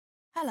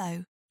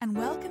Hello, and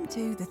welcome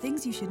to the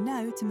Things You Should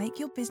Know to Make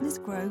Your Business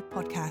Grow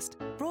podcast,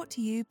 brought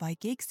to you by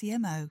Gig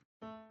CMO.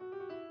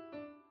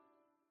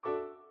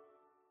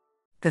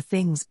 The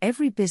things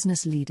every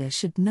business leader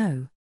should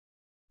know.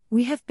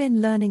 We have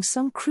been learning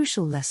some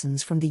crucial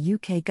lessons from the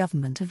UK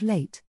government of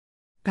late.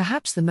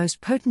 Perhaps the most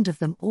potent of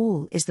them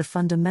all is the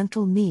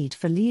fundamental need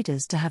for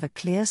leaders to have a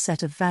clear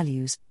set of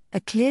values, a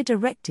clear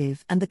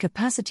directive, and the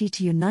capacity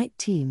to unite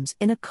teams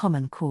in a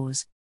common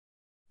cause.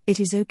 It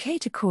is okay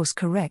to course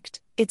correct,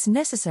 it's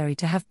necessary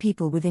to have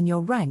people within your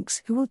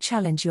ranks who will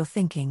challenge your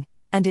thinking,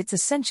 and it's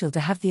essential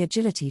to have the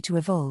agility to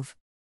evolve.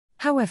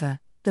 However,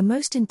 the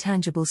most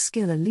intangible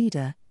skill a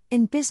leader,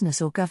 in business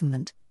or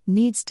government,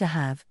 needs to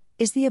have,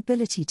 is the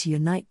ability to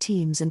unite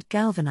teams and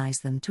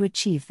galvanize them to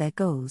achieve their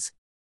goals.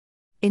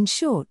 In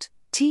short,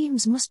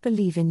 teams must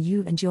believe in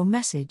you and your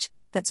message.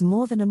 That's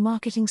more than a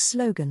marketing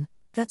slogan,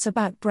 that's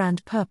about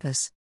brand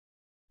purpose.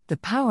 The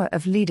power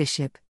of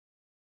leadership.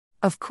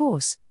 Of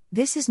course,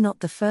 this is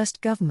not the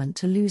first government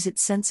to lose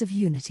its sense of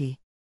unity.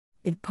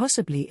 It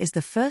possibly is the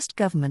first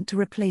government to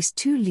replace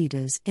two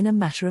leaders in a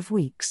matter of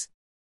weeks.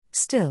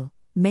 Still,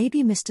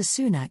 maybe Mr.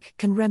 Sunak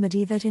can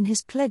remedy that in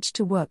his pledge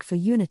to work for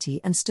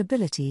unity and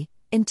stability,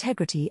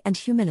 integrity and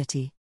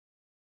humility.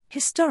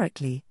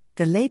 Historically,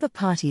 the Labour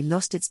Party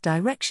lost its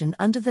direction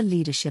under the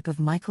leadership of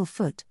Michael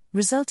Foot,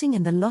 resulting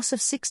in the loss of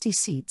 60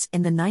 seats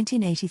in the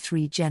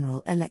 1983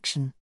 general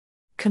election.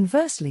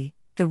 Conversely,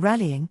 the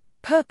rallying,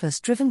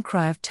 purpose-driven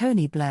cry of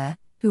Tony Blair,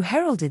 who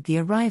heralded the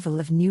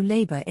arrival of New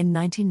Labour in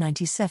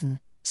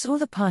 1997, saw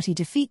the party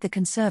defeat the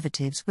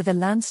Conservatives with a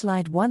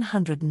landslide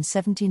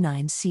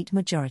 179-seat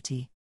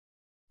majority.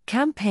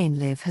 Campaign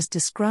Live has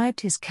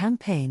described his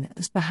campaign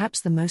as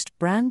perhaps the most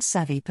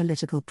brand-savvy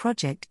political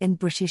project in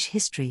British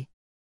history.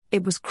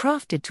 It was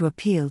crafted to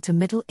appeal to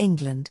Middle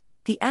England,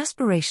 the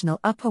aspirational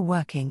upper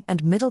working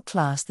and middle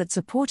class that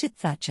supported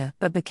Thatcher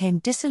but became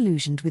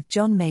disillusioned with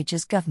John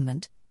Major's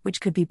government, which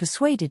could be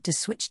persuaded to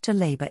switch to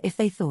Labour if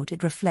they thought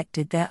it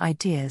reflected their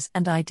ideas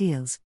and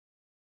ideals.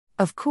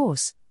 Of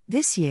course,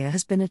 this year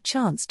has been a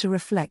chance to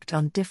reflect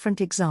on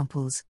different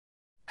examples.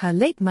 Her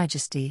late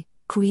Majesty,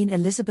 Queen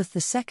Elizabeth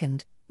II,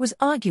 was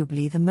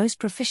arguably the most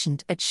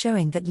proficient at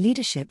showing that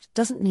leadership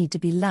doesn't need to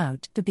be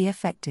loud to be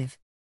effective.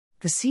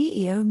 The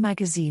CEO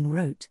magazine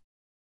wrote,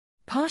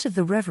 "Part of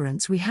the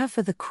reverence we have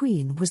for the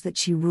Queen was that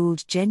she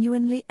ruled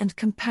genuinely and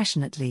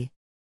compassionately,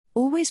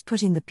 always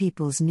putting the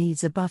people's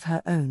needs above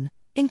her own,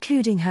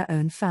 including her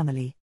own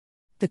family.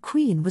 The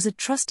Queen was a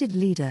trusted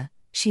leader,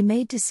 she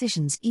made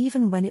decisions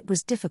even when it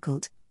was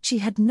difficult, she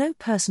had no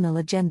personal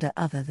agenda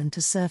other than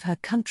to serve her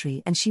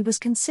country, and she was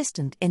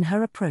consistent in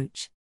her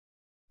approach.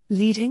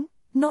 Leading,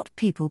 not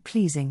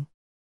people-pleasing."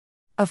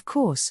 Of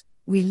course,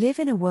 we live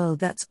in a world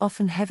that's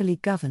often heavily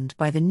governed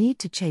by the need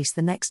to chase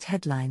the next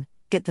headline,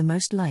 get the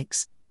most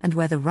likes, and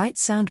where the right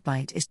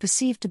soundbite is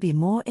perceived to be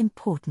more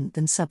important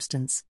than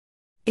substance.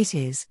 It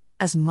is,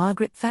 as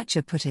Margaret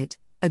Thatcher put it,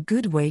 a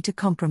good way to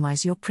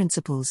compromise your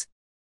principles.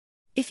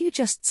 If you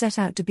just set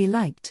out to be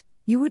liked,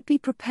 you would be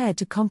prepared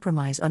to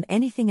compromise on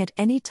anything at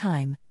any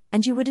time,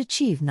 and you would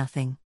achieve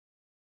nothing.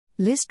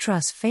 Liz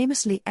Truss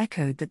famously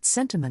echoed that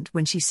sentiment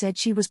when she said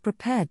she was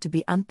prepared to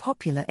be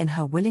unpopular in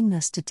her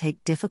willingness to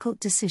take difficult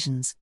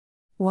decisions.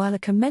 While a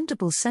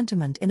commendable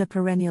sentiment in a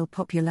perennial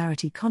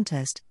popularity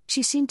contest,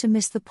 she seemed to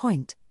miss the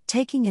point,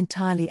 taking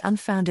entirely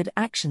unfounded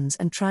actions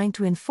and trying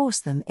to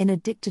enforce them in a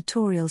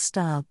dictatorial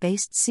style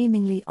based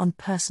seemingly on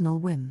personal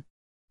whim.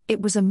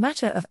 It was a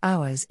matter of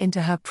hours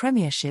into her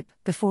premiership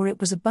before it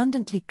was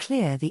abundantly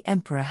clear the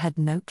emperor had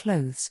no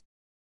clothes.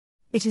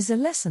 It is a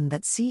lesson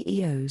that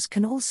CEOs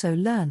can also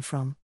learn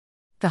from.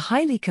 The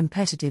highly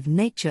competitive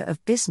nature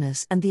of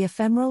business and the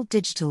ephemeral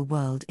digital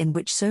world in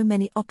which so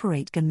many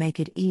operate can make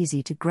it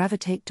easy to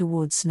gravitate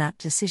towards snap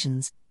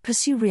decisions,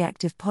 pursue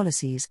reactive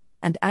policies,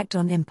 and act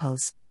on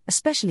impulse,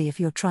 especially if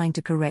you're trying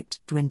to correct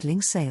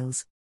dwindling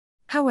sales.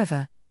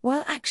 However,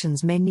 while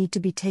actions may need to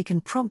be taken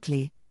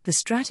promptly, the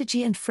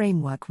strategy and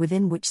framework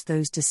within which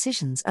those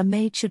decisions are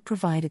made should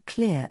provide a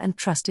clear and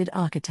trusted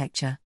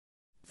architecture.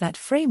 That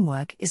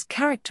framework is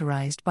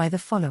characterized by the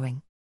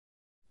following: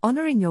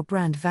 honoring your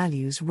brand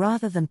values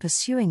rather than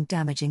pursuing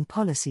damaging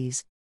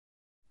policies,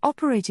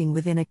 operating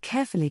within a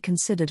carefully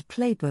considered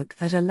playbook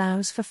that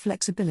allows for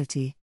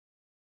flexibility,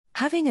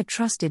 having a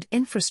trusted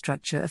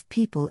infrastructure of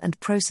people and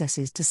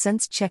processes to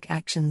sense-check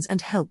actions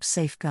and help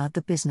safeguard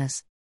the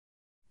business.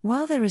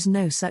 While there is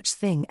no such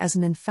thing as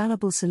an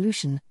infallible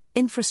solution,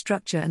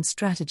 infrastructure and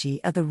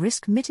strategy are the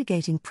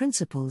risk-mitigating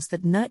principles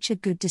that nurture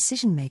good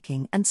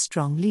decision-making and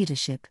strong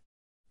leadership.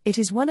 It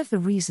is one of the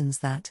reasons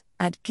that,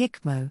 at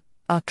Gikmo,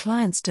 our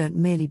clients don't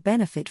merely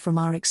benefit from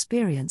our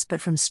experience but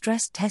from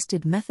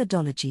stress-tested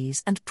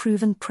methodologies and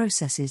proven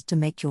processes to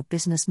make your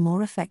business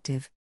more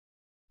effective.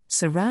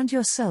 Surround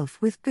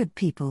yourself with good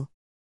people.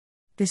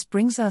 This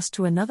brings us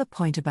to another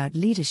point about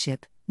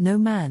leadership: no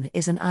man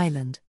is an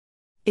island.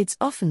 It's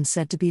often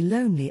said to be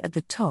lonely at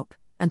the top,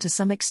 and to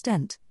some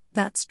extent,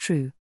 that's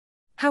true.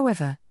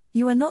 However,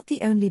 you are not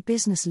the only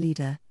business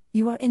leader,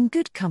 You are in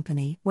good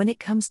company when it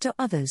comes to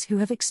others who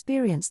have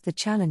experienced the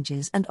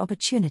challenges and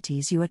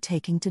opportunities you are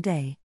taking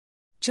today.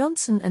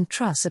 Johnson and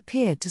Truss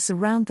appeared to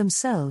surround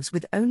themselves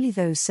with only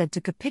those said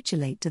to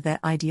capitulate to their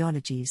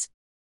ideologies.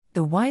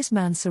 The wise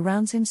man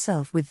surrounds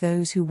himself with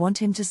those who want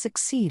him to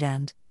succeed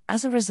and,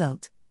 as a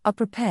result, are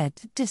prepared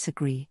to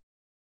disagree.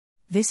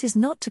 This is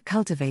not to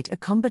cultivate a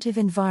combative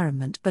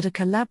environment but a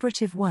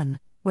collaborative one,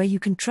 where you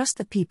can trust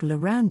the people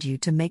around you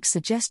to make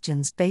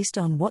suggestions based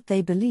on what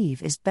they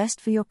believe is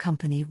best for your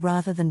company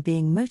rather than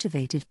being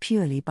motivated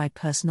purely by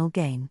personal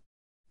gain.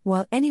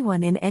 While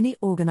anyone in any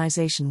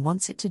organization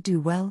wants it to do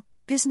well,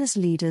 business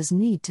leaders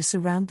need to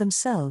surround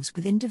themselves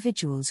with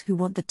individuals who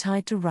want the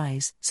tide to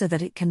rise so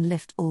that it can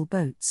lift all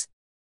boats.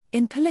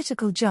 In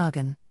political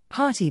jargon,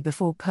 party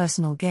before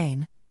personal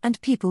gain,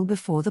 and people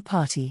before the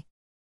party.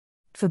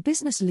 For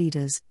business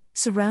leaders,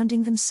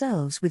 surrounding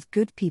themselves with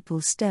good people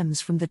stems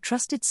from the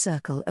trusted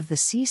circle of the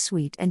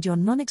C-suite and your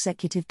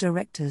non-executive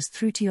directors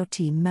through to your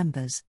team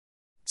members.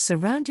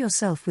 Surround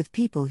yourself with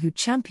people who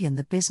champion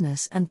the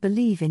business and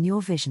believe in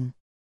your vision.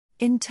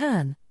 In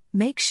turn,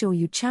 make sure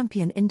you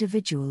champion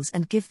individuals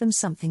and give them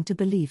something to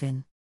believe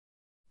in.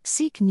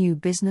 Seek new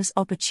business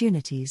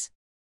opportunities.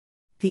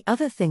 The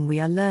other thing we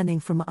are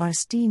learning from our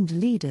esteemed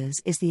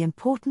leaders is the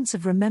importance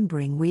of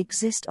remembering we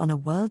exist on a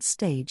world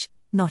stage,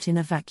 not in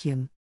a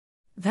vacuum.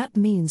 That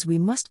means we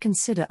must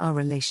consider our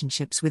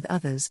relationships with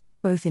others,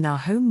 both in our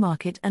home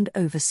market and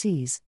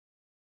overseas.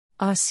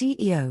 Our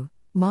CEO,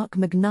 Mark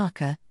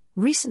McNarker,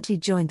 recently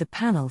joined the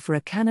panel for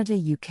a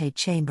Canada-UK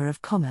Chamber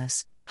of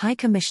Commerce, High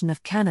Commission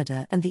of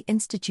Canada and the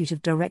Institute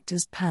of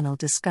Directors panel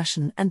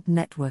discussion and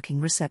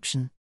networking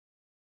reception.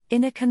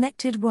 In a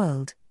connected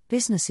world,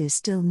 businesses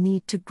still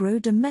need to grow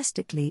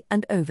domestically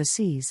and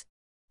overseas.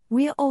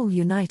 We are all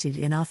united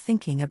in our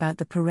thinking about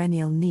the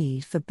perennial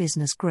need for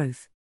business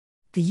growth.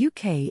 The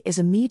UK is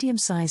a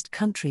medium-sized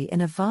country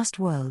in a vast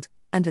world,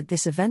 and at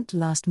this event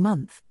last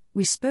month,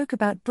 we spoke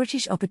about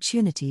British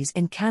opportunities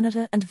in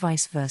Canada and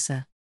vice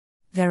versa.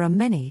 There are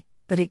many,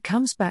 but it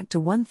comes back to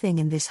one thing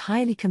in this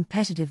highly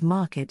competitive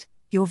market: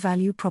 your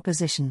value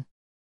proposition.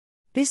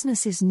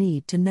 Businesses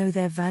need to know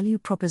their value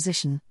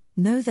proposition,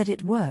 know that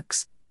it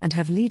works, and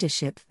have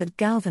leadership that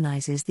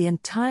galvanizes the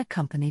entire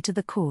company to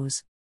the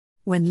cause.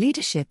 When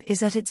leadership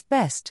is at its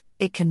best,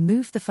 it can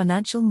move the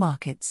financial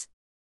markets.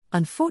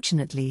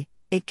 Unfortunately,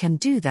 it can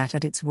do that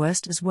at its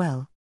worst as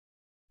well.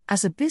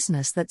 As a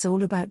business that's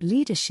all about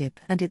leadership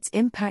and its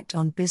impact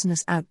on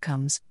business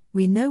outcomes,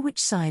 we know which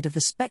side of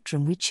the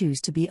spectrum we choose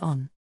to be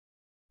on.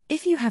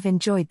 If you have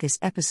enjoyed this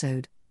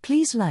episode,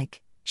 please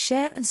like,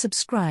 share and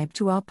subscribe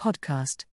to our podcast.